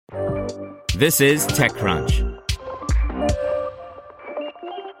This is TechCrunch.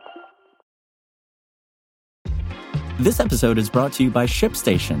 This episode is brought to you by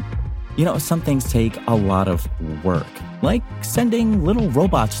ShipStation. You know, some things take a lot of work, like sending little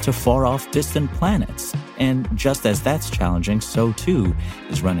robots to far-off distant planets. And just as that's challenging, so too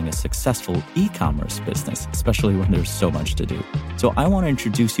is running a successful e-commerce business, especially when there's so much to do. So I want to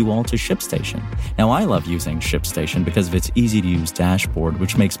introduce you all to ShipStation. Now, I love using ShipStation because of its easy-to-use dashboard,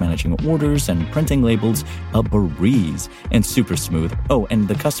 which makes managing orders and printing labels a breeze and super smooth. Oh, and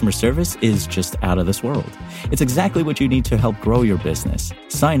the customer service is just out of this world. It's exactly what you need to help grow your business.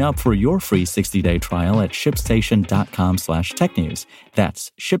 Sign up for your free 60-day trial at shipstation.com/technews.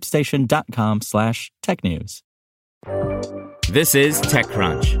 That's shipstation.com/technews. This is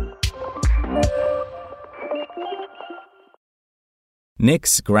TechCrunch.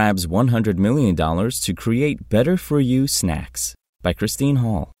 Nix grabs $100 million to create better-for-you snacks by Christine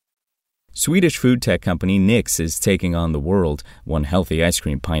Hall. Swedish food tech company Nix is taking on the world, one healthy ice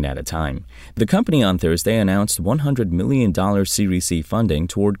cream pint at a time. The company on Thursday announced $100 million Series C funding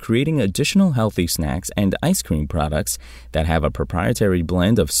toward creating additional healthy snacks and ice cream products that have a proprietary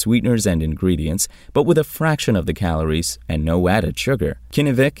blend of sweeteners and ingredients, but with a fraction of the calories and no added sugar.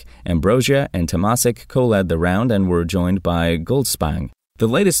 Kinnevik, Ambrosia, and Temasek co-led the round and were joined by Goldspang. The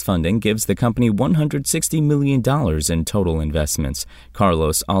latest funding gives the company $160 million in total investments,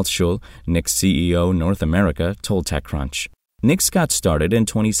 Carlos Altschul, Nix CEO North America, told TechCrunch. Nix got started in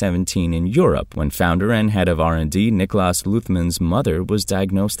 2017 in Europe when founder and head of R&D Niklas Luthman's mother was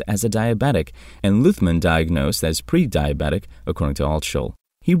diagnosed as a diabetic, and Luthman diagnosed as pre-diabetic, according to Altschul.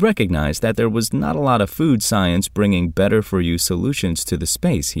 He recognized that there was not a lot of food science bringing better-for-you solutions to the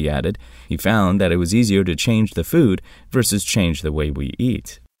space, he added. He found that it was easier to change the food versus change the way we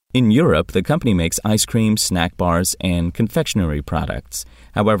eat. In Europe, the company makes ice cream, snack bars, and confectionery products.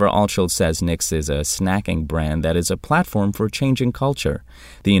 However, Altschul says Nix is a snacking brand that is a platform for changing culture.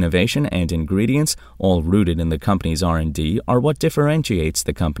 The innovation and ingredients, all rooted in the company's R&D, are what differentiates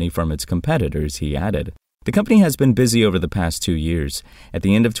the company from its competitors, he added. The company has been busy over the past 2 years. At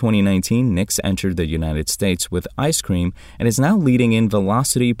the end of 2019, Nix entered the United States with ice cream and is now leading in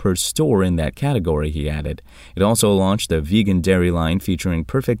velocity per store in that category, he added. It also launched a vegan dairy line featuring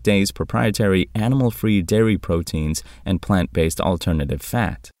Perfect Day's proprietary animal-free dairy proteins and plant-based alternative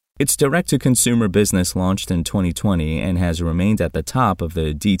fat. Its direct-to-consumer business launched in 2020 and has remained at the top of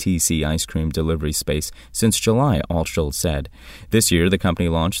the DTC ice cream delivery space since July, Altschul said. This year, the company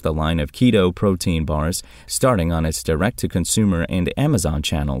launched the line of keto protein bars, starting on its direct-to-consumer and Amazon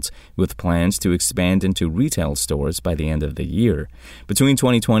channels, with plans to expand into retail stores by the end of the year. Between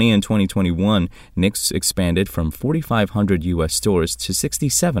 2020 and 2021, Nix expanded from 4,500 U.S. stores to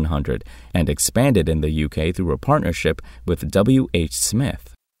 6,700 and expanded in the UK through a partnership with W.H.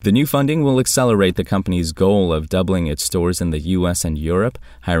 Smith. The new funding will accelerate the company's goal of doubling its stores in the U.S. and Europe,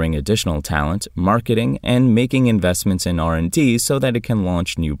 hiring additional talent, marketing, and making investments in R&D so that it can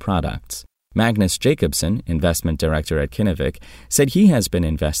launch new products. Magnus Jacobson, investment director at Kinnevik, said he has been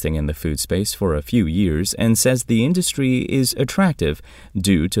investing in the food space for a few years and says the industry is attractive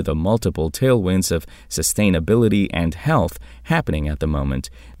due to the multiple tailwinds of sustainability and health happening at the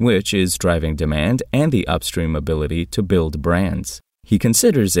moment, which is driving demand and the upstream ability to build brands. He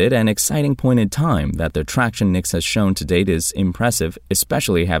considers it an exciting point in time that the traction Nix has shown to date is impressive,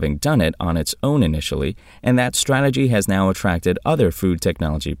 especially having done it on its own initially, and that strategy has now attracted other food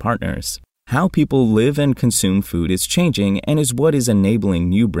technology partners. How people live and consume food is changing and is what is enabling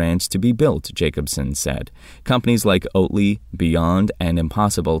new brands to be built, Jacobson said. Companies like Oatly, Beyond, and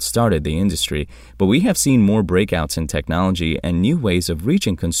Impossible started the industry, but we have seen more breakouts in technology and new ways of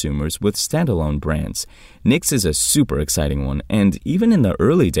reaching consumers with standalone brands. Nix is a super exciting one, and even in the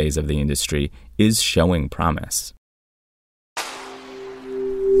early days of the industry, is showing promise.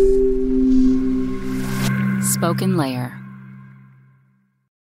 Spoken Layer.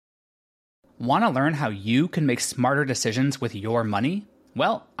 Want to learn how you can make smarter decisions with your money?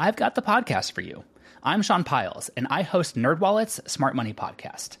 Well, I've got the podcast for you. I'm Sean Piles, and I host NerdWallet's Smart Money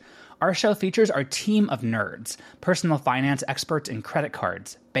Podcast. Our show features our team of nerds, personal finance experts in credit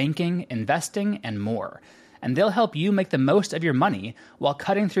cards, banking, investing, and more. And they'll help you make the most of your money while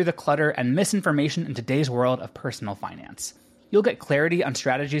cutting through the clutter and misinformation in today's world of personal finance. You'll get clarity on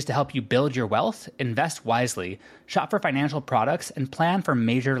strategies to help you build your wealth, invest wisely, shop for financial products, and plan for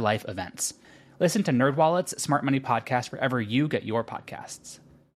major life events. Listen to NerdWallet's Smart Money Podcast wherever you get your podcasts.